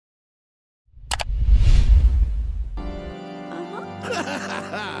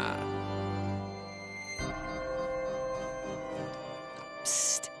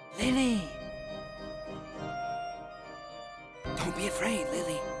Psst, Lilli. Don't be afraid,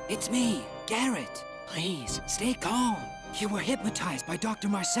 Lilli. It's me, Garrett. Please, stay calm. You were hypnotized by Dr.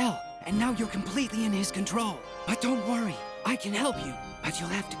 Marcel, and now you're completely in his control. But don't worry, I can help you. But you'll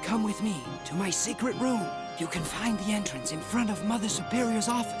have to come with me to my secret room. You can find the entrance in front of Mother Superior's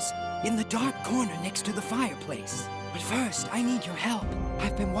office, in the dark corner next to the fireplace. But first, I need your help.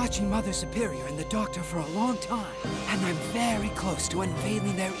 I've been watching Mother Superior and the Doctor for a long time, and I'm very close to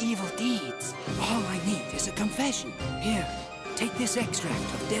unveiling their evil deeds. All I need is a confession. Here, take this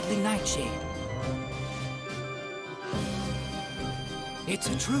extract of deadly nightshade. It's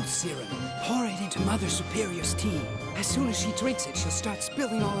a truth serum. Pour it into Mother Superior's tea. As soon as she drinks it, she'll start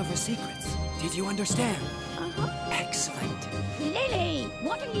spilling all of her secrets. Did you understand? Uh-huh. Excellent. Lilli,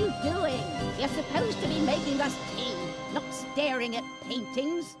 what are you doing? You're supposed to be making us tea, not staring at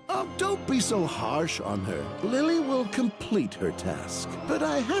paintings. Oh, don't be so harsh on her. Lilli will complete her task. But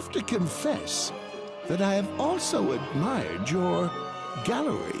I have to confess that I have also admired your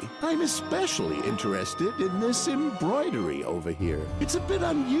gallery. I'm especially interested in this embroidery over here. It's a bit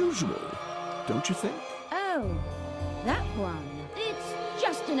unusual, don't you think? Oh, that one. It's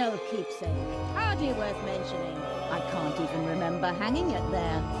just an old keepsake. Hardly worth mentioning. I can't even remember hanging it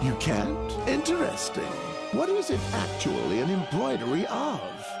there. You can't? Interesting. What is it actually an embroidery of?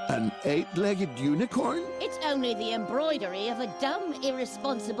 An 8-legged unicorn? It's only the embroidery of a dumb,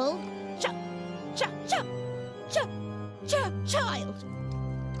 irresponsible child.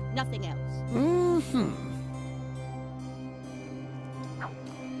 Nothing else. Mm-hmm.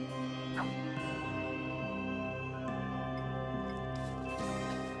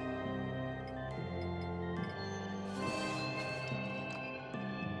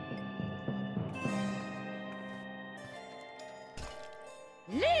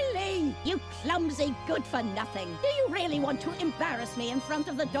 Lilli, you clumsy good-for-nothing. Do you really want to embarrass me in front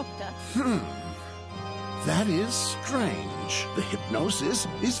of the Doctor? That is strange. The hypnosis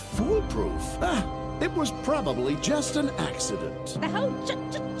is foolproof. It was probably just an accident. The whole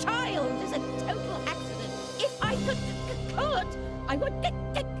child is a total accident. If I could, I would...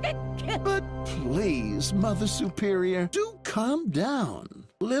 But please, Mother Superior, do calm down.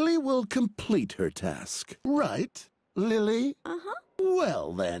 Lilli will complete her task. Right, Lilli? Uh-huh.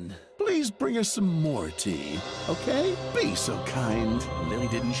 Well then, please bring us some more tea, okay? Be so kind. Lilli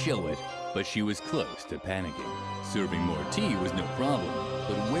didn't show it, but she was close to panicking. Serving more tea was no problem,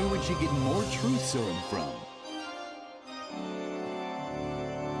 but where would she get more truth serum from?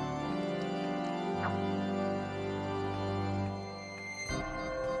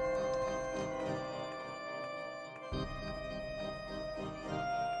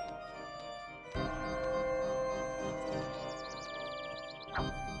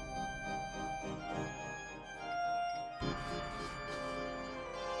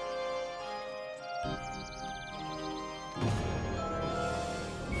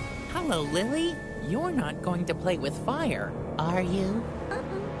 Hello, Lilli. You're not going to play with fire, are you?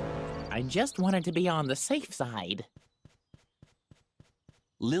 I just wanted to be on the safe side.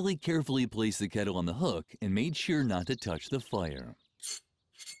 Lilli carefully placed the kettle on the hook and made sure not to touch the fire.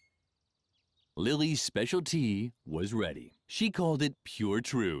 Lilli's special tea was ready. She called it Pure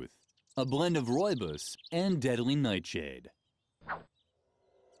Truth, a blend of rooibos and deadly nightshade.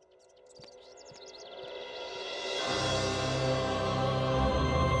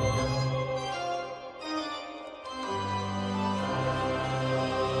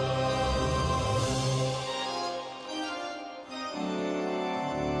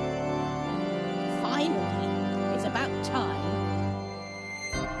 It's about time.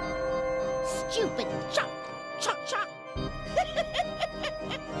 Stupid chop.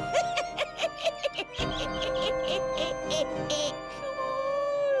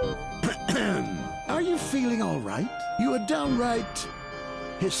 Are you feeling all right? You are downright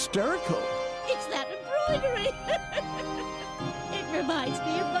hysterical. It's that embroidery. It reminds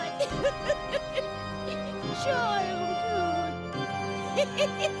me of my childhood.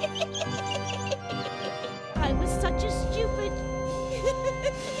 I was such a stupid child.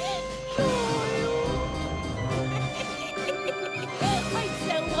 I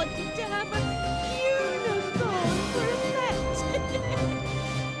so wanted to have a unicorn for a pet.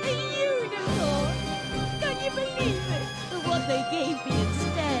 A unicorn? Can you believe it? But what they gave me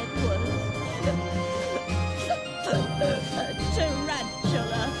instead was a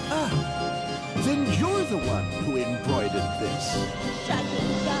tarantula. Then you're the one who embroidered this.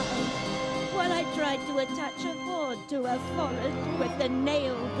 Shutting down. When I tried to attach a horn to her forehead with the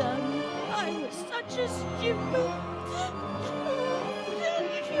nail gun, I was such a stupid...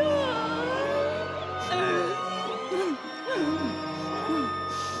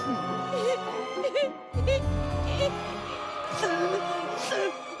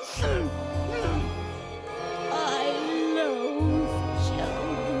 I loathe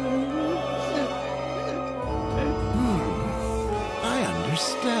children. I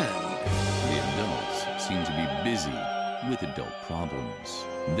understand. The adults seemed to be busy with adult problems.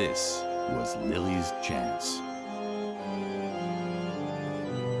 This was Lilli's chance.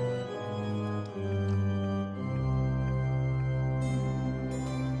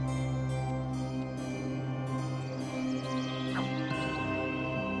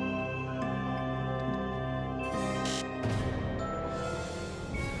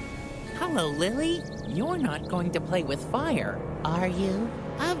 Hello, Lilli. You're not going to play with fire, are you?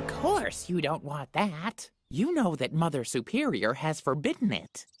 Of course you don't want that. You know that Mother Superior has forbidden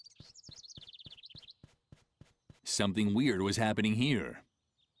it. Something weird was happening here.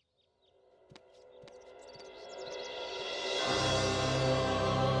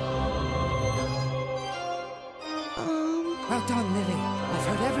 Well done, Lilli. I've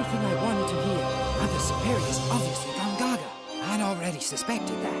heard everything I wanted to hear. Mother Superior's obviously gone gaga. I'd already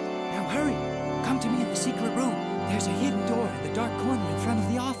suspected that. Now hurry. Come to me in the secret room. There's a hidden door in the dark corner in front of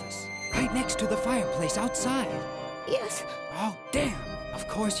the office. Right next to the fireplace outside. Yes. Oh, damn. Of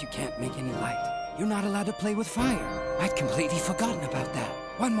course you can't make any light. You're not allowed to play with fire. I'd completely forgotten about that.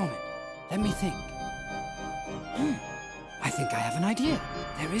 One moment. Let me think. I think I have an idea.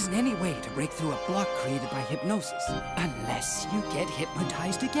 There isn't any way to break through a block created by hypnosis. Unless you get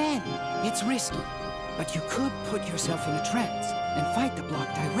hypnotized again. It's risky. But you could put yourself in a trance and fight the block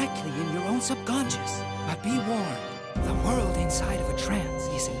directly in your own subconscious. But be warned, the world inside of a trance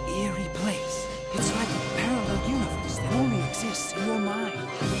is an eerie place. It's like a parallel universe that only exists in your mind.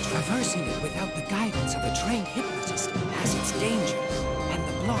 Traversing it without the guidance of a trained hypnotist has its dangers. And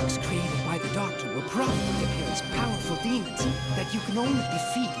the blocks created by the doctor will probably appear as powerful demons that you can only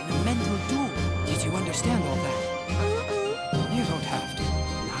defeat in a mental duel. Did you understand all that? You don't have to.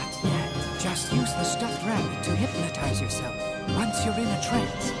 Not yet. Just use the stuffed rabbit to hypnotize yourself. Once you're in a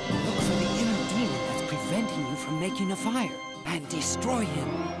trance, look for the inner demon that's preventing you from making a fire and destroy him.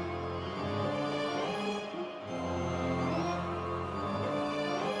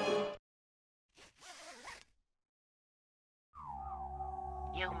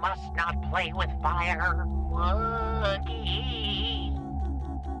 You must not play with fire, Woogie.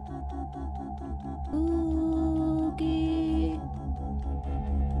 Oogie.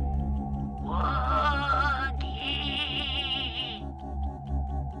 Woogie.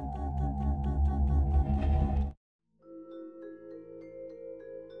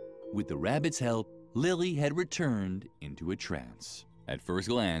 With the rabbit's help, Lilli had returned into a trance. At first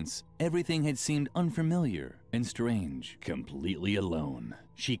glance, everything had seemed unfamiliar and strange. Completely alone,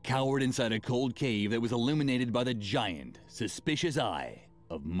 she cowered inside a cold cave that was illuminated by the giant, suspicious eye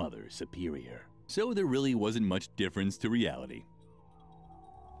of Mother Superior. So there really wasn't much difference to reality.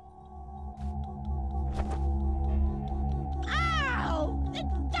 Ow! The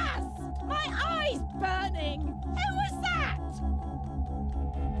dust! My eye's burning! Who was that?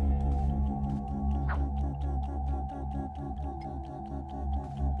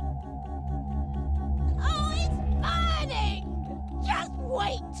 Oh, it's burning! Just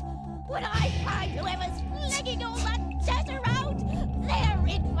wait! When I find whoever's flinging all that dirt around, they're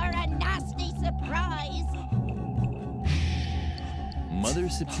in for a nasty surprise! Mother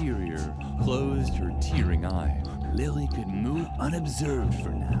Superior closed her tearing eye. Lilli could move unobserved for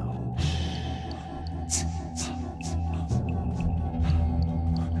now.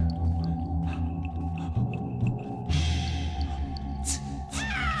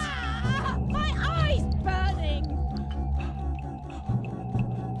 Ah! My eye's burning!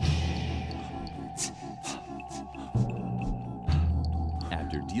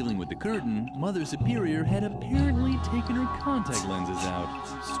 After dealing with the curtain, Mother Superior had apparently taken her contact lenses out.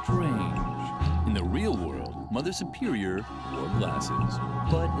 Strange. In the real world, Mother Superior wore glasses.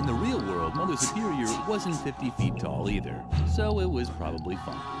 But in the real world, Mother Superior wasn't 50 feet tall either, so it was probably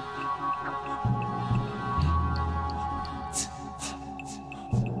fine.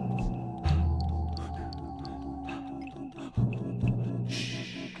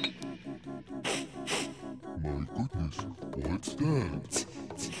 My goodness, what's that?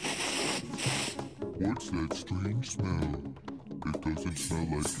 What's that strange smell? It doesn't smell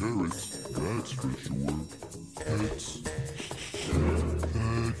like carrots, that's for sure. That's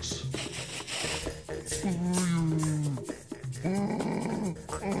fire! Ah,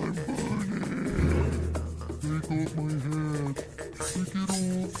 I'm burning! Take off my hat! Take it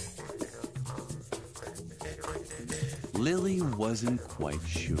off! Lilli wasn't quite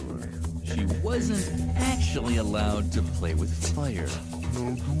sure. She wasn't actually allowed to play with fire.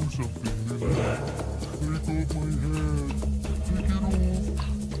 Now do something, Lilli. Take off my hat! Take it off!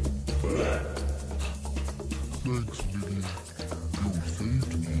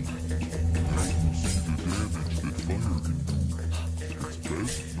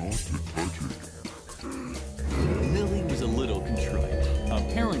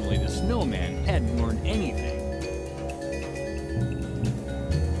 snowman hadn't learned anything.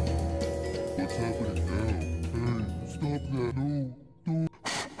 What's happening now? Hey, stop that. No.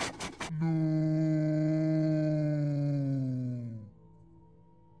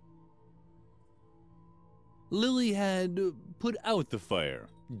 Lilli had put out the fire,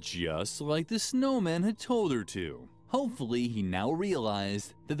 just like the snowman had told her to. Hopefully, he now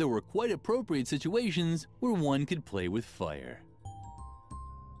realized that there were quite appropriate situations where one could play with fire.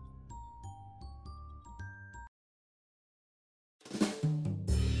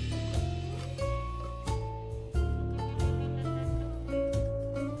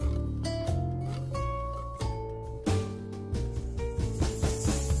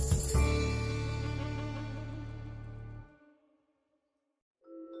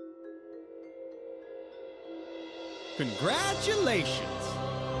 Congratulations!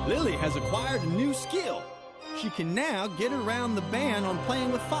 Lilli has acquired a new skill. She can now get around the ban on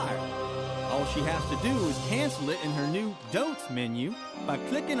playing with fire. All she has to do is cancel it in her new Don'ts menu by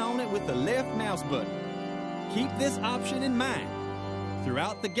clicking on it with the left mouse button. Keep this option in mind.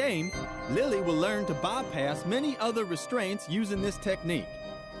 Throughout the game, Lilli will learn to bypass many other restraints using this technique.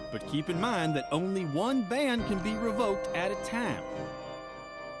 But keep in mind that only one ban can be revoked at a time.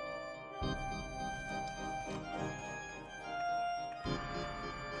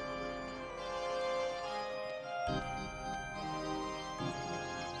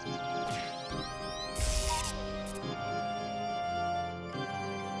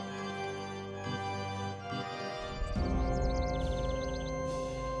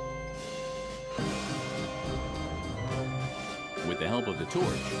 With the help of the torch,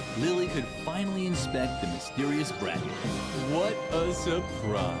 Lilli could finally inspect the mysterious bracket. What a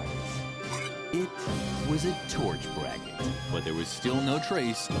surprise! It was a torch bracket, but there was still no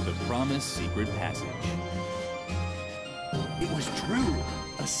trace of the promised secret passage. It was true!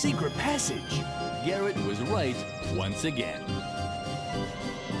 A secret passage! Garrett was right once again.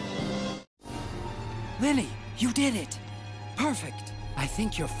 Lilli, you did it! Perfect! I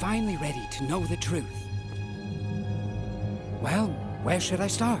think you're finally ready to know the truth. Well, where should I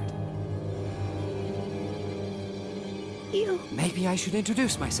start? Maybe I should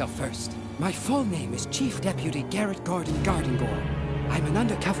introduce myself first. My full name is Chief Deputy Garrett Gordon Gardengore. I'm an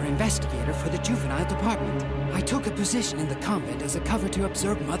undercover investigator for the juvenile department. I took a position in the convent as a cover to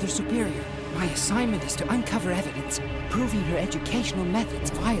observe Mother Superior. My assignment is to uncover evidence proving her educational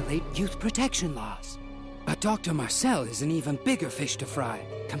methods violate youth protection laws. But Dr. Marcel is an even bigger fish to fry.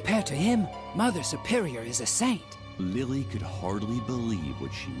 Compared to him, Mother Superior is a saint. Lilli could hardly believe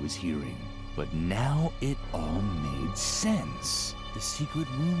what she was hearing. But now it all made sense. The secret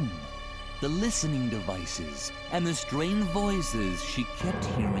room, the listening devices, and the strange voices she kept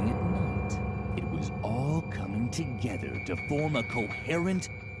hearing at night. It was all coming together to form a coherent,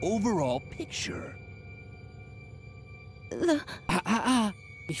 overall picture.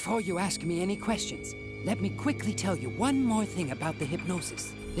 Before you ask me any questions, let me quickly tell you one more thing about the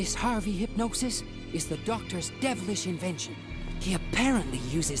hypnosis. This Harvey hypnosis is the doctor's devilish invention. He apparently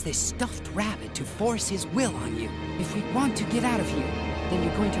uses this stuffed rabbit to force his will on you. If we want to get out of here, then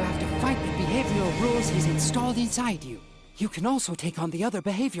you're going to have to fight the behavioral rules he's installed inside you. You can also take on the other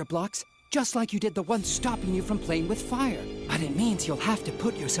behavior blocks, just like you did the one stopping you from playing with fire. But it means you'll have to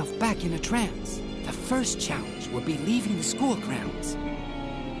put yourself back in a trance. The first challenge will be leaving the school grounds.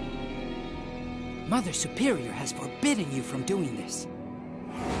 Mother Superior has forbidden you from doing this.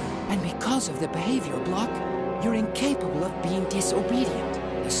 And because of the behavior block, you're incapable of being disobedient.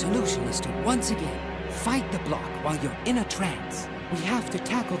 The solution is to once again fight the block while you're in a trance. We have to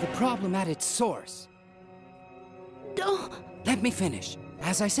tackle the problem at its source. Let me finish.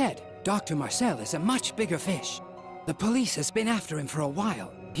 As I said, Dr. Marcel is a much bigger fish. The police has been after him for a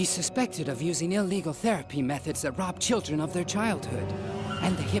while. He's suspected of using illegal therapy methods that rob children of their childhood.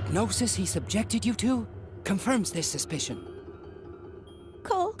 And the hypnosis he subjected you to confirms this suspicion.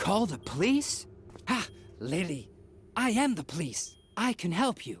 Call the police? Ha! Lilli, I am the police. I can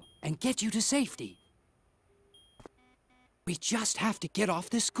help you and get you to safety. We just have to get off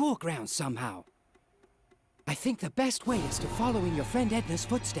the school grounds somehow. I think the best way is to follow in your friend Edna's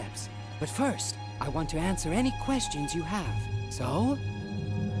footsteps. But first, I want to answer any questions you have. So?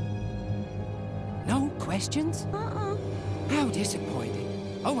 No questions? How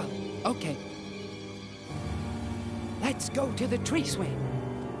disappointing. Oh well, okay. Let's go to the tree swing.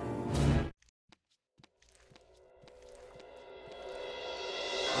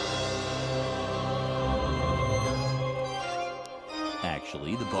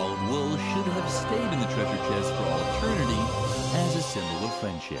 Actually, the ball of wool should have stayed in the treasure chest for all eternity as a symbol of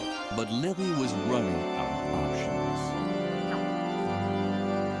friendship. But Lilli was running out of options.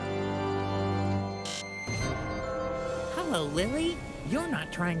 Hello, Lilli. You're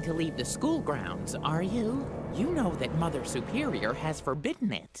not trying to leave the school grounds, are you? You know that Mother Superior has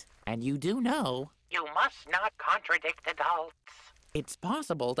forbidden it. And you do know... You must not contradict adults. It's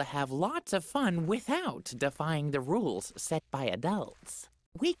possible to have lots of fun without defying the rules set by adults.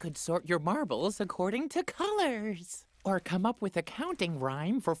 We could sort your marbles according to colors. Or come up with a counting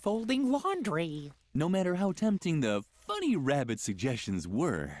rhyme for folding laundry. No matter how tempting the funny rabbit suggestions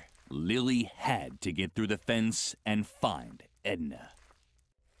were, Lilli had to get through the fence and find Edna.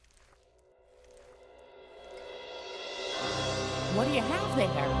 What do you have there?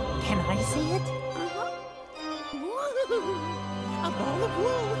 Can I see it? Woo! A ball of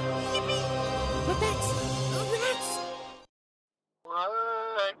wool. Yippee! But that's...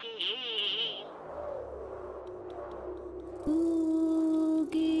 Woogie.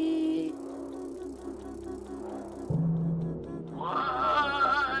 Oogie. Woogie.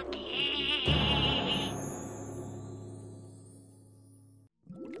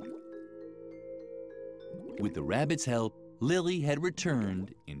 With the rabbit's help, Lilli had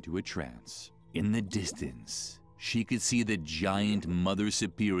returned into a trance. In the distance, she could see the giant Mother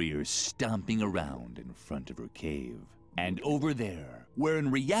Superior stomping around in front of her cave. And over there, where in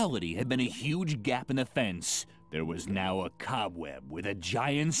reality had been a huge gap in the fence, there was now a cobweb with a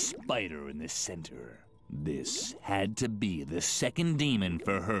giant spider in the center. This had to be the second demon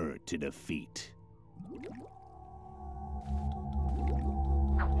for her to defeat.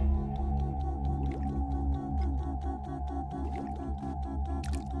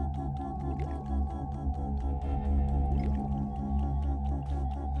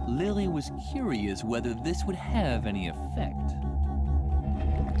 Lilli was curious whether this would have any effect.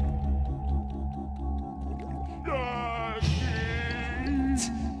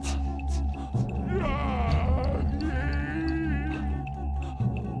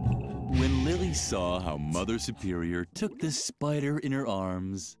 When Lilli saw how Mother Superior took the spider in her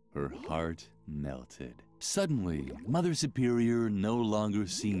arms, her heart melted. Suddenly, Mother Superior no longer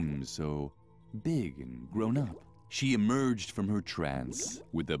seemed so big and grown up. She emerged from her trance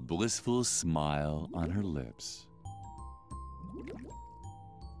with a blissful smile on her lips.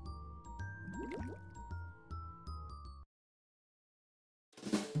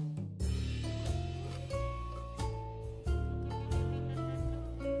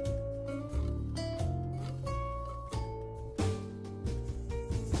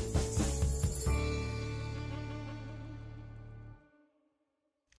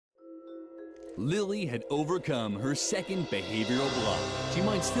 Lilli had overcome her second behavioral block. She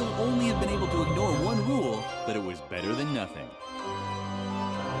might still only have been able to ignore one rule, but it was better than nothing.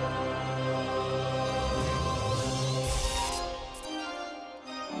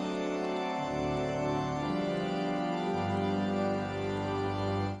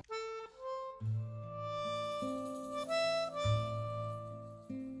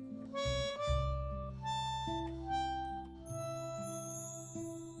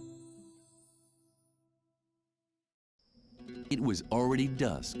 It was already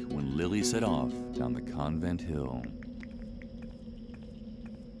dusk when Lilli set off down the convent hill.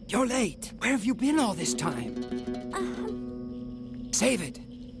 You're late. Where have you been all this time? Save it.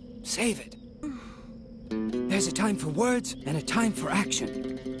 Save it. There's a time for words and a time for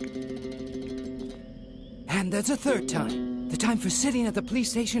action. And there's a third time. The time for sitting at the police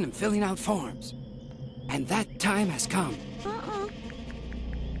station and filling out forms. And that time has come.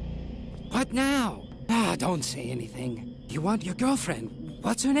 What now? Don't say anything. You want your girlfriend.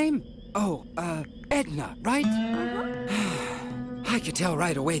 What's her name? Oh, Edna, right? I could tell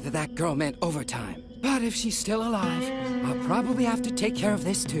right away that that girl meant overtime. But if she's still alive, I'll probably have to take care of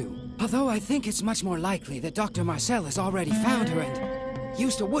this too. Although I think it's much more likely that Dr. Marcel has already found her and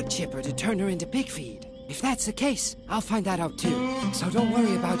used a wood chipper to turn her into pig feed. If that's the case, I'll find that out too. So don't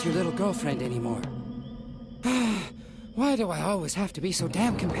worry about your little girlfriend anymore. Why do I always have to be so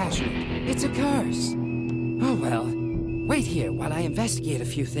damn compassionate? It's a curse. Oh well. Wait here while I investigate a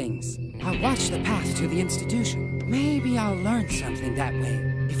few things. I'll watch the path to the institution. Maybe I'll learn something that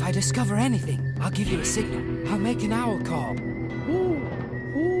way. If I discover anything, I'll give you a signal. I'll make an owl call. Ooh,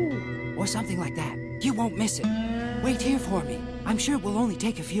 ooh, or something like that. You won't miss it. Wait here for me. I'm sure it will only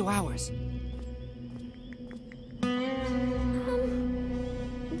take a few hours.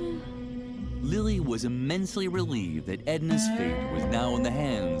 Lilli was immensely relieved that Edna's fate was now in the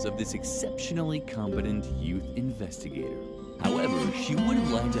hands of this exceptionally competent youth investigator. However, she would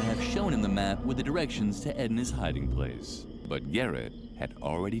have liked to have shown him the map with the directions to Edna's hiding place. But Garrett had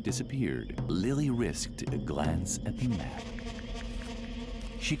already disappeared. Lilli risked a glance at the map.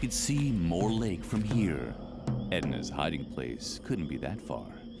 She could see Moor Lake from here. Edna's hiding place couldn't be that far.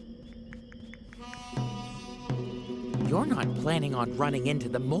 You're not planning on running into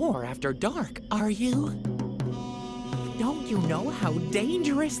the moor after dark, are you? Don't you know how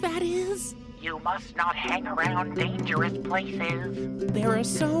dangerous that is? You must not hang around dangerous places. There are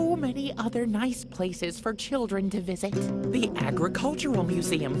so many other nice places for children to visit. The Agricultural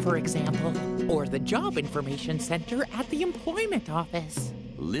Museum, for example, or the Job Information Center at the Employment Office.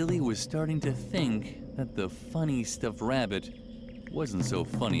 Lilli was starting to think that the funny stuffed rabbit wasn't so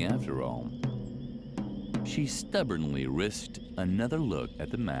funny after all. She stubbornly risked another look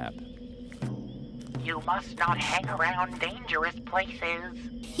at the map. You must not hang around dangerous places.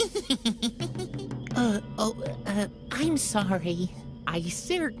 I'm sorry. I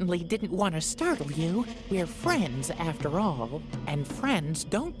certainly didn't want to startle you. We're friends, after all, and friends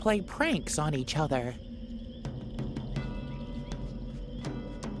don't play pranks on each other.